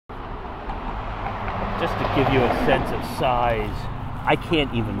Just to give you a sense of size, I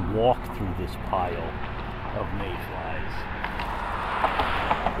can't even walk through this pile of mayflies.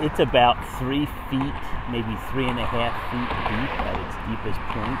 It's about 3 feet, maybe 3.5 feet deep at its deepest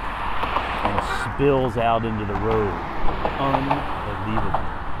point, and spills out into the road. Unbelievable.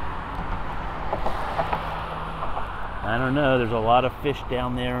 I don't know, there's a lot of fish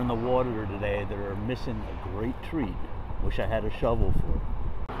down there in the water today that are missing a great treat. Wish I had a shovel for it.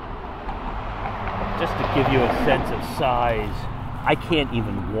 Just to give you a sense of size, I can't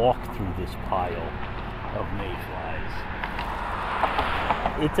even walk through this pile of mayflies.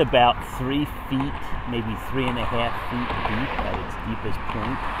 It's about 3 feet, maybe 3.5 feet deep at its deepest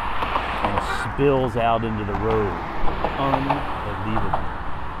point, and spills out into the road. Unbelievable.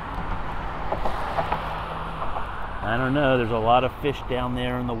 I don't know, there's a lot of fish down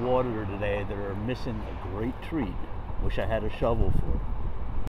there in the water today that are missing a great treat. Wish I had a shovel for it.